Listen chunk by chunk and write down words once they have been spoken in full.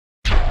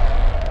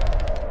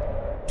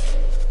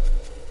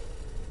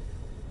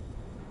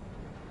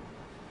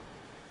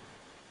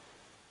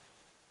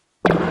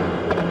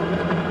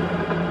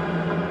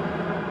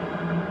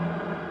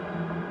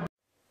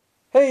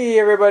Hey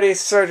everybody,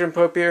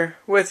 SergeantPope here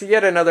with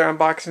yet another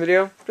unboxing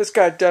video. Just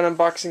got done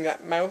unboxing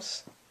that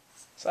mouse,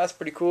 so that's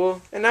pretty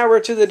cool. And now we're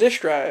to the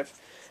disk drive.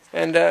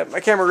 And my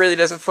camera really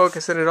doesn't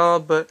focus in at all,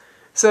 but it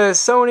says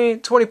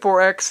Sony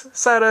 24X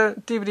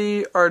SATA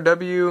DVD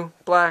RW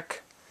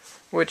black,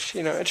 which,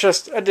 you know, it's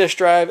just a disk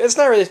drive. It's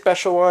not really a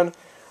special one.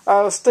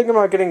 I was thinking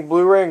about getting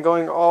Blu-ray and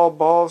going all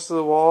balls to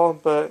the wall,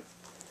 but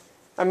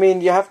I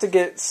mean, you have to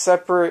get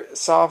separate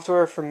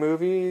software for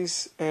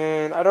movies,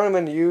 and I don't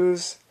even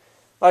use...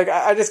 Like,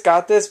 I just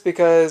got this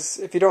because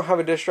if you don't have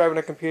a disk drive on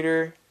a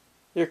computer,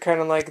 you're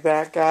kind of like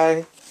that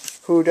guy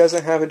who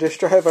doesn't have a disk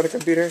drive on a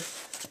computer.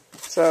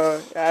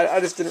 So, I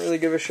just didn't really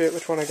give a shit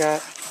which one I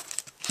got.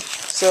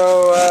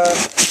 So,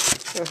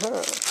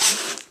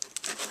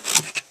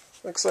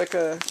 looks like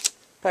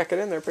pack it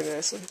in there pretty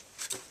nicely.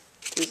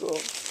 These little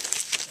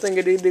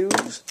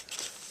thingity-doos.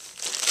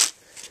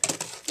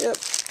 Yep.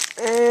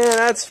 And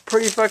that's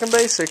pretty fucking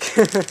basic.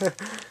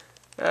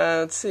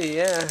 Let's see,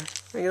 yeah.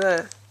 Look at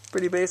that.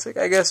 Pretty basic.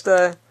 I guess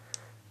the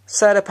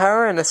SATA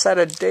power and a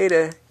SATA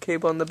data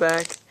cable on the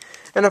back.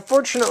 And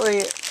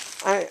unfortunately,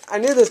 I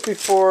knew this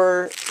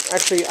before,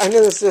 actually, I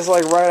knew this just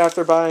like right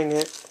after buying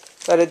it,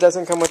 that it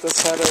doesn't come with the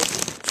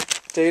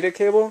SATA data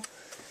cable.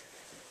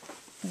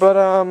 But,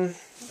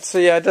 so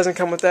yeah, it doesn't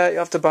come with that. You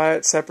have to buy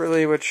it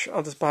separately, which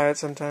I'll just buy it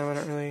sometime. I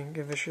don't really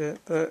give a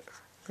shit. But,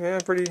 yeah,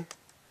 pretty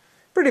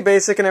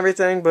basic and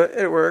everything, but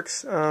it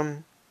works.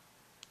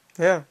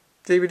 Yeah,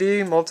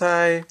 DVD,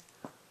 multi-recorder,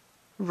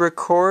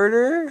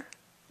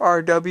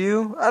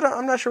 RW.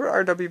 I'm not sure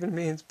what RW even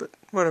means, but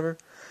whatever.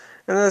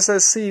 And then it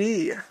says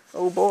CD.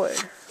 Oh boy.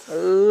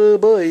 Oh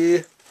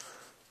boy.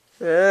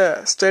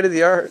 Yeah, state of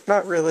the art.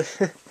 Not really.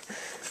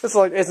 It's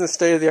like, isn't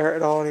state of the art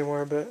at all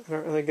anymore, but I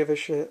don't really give a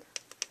shit.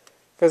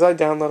 Because I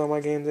download all my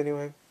games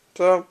anyway.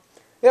 So,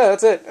 yeah,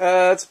 that's it.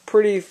 It's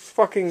pretty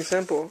fucking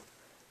simple.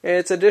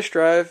 It's a disk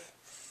drive,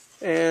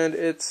 and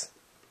it's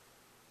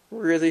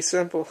really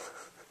simple.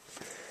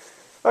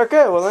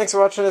 Okay, well, thanks for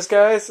watching this,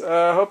 guys.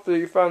 Hope that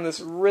you found this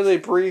really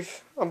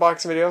brief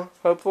unboxing video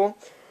helpful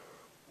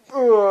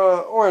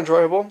or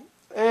enjoyable.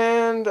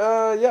 And,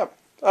 yeah.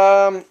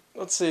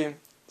 Let's see.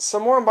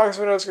 Some more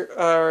unboxing videos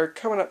are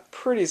coming up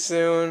pretty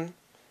soon.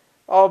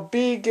 I'll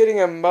be getting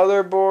a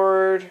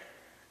motherboard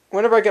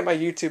whenever I get my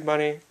YouTube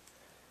money.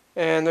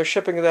 And they're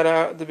shipping that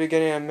out at the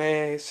beginning of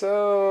May.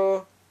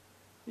 So,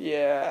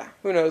 yeah.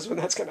 Who knows when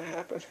that's going to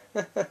happen.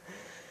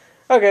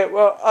 Okay,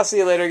 well, I'll see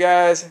you later,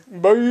 guys.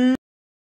 Bye!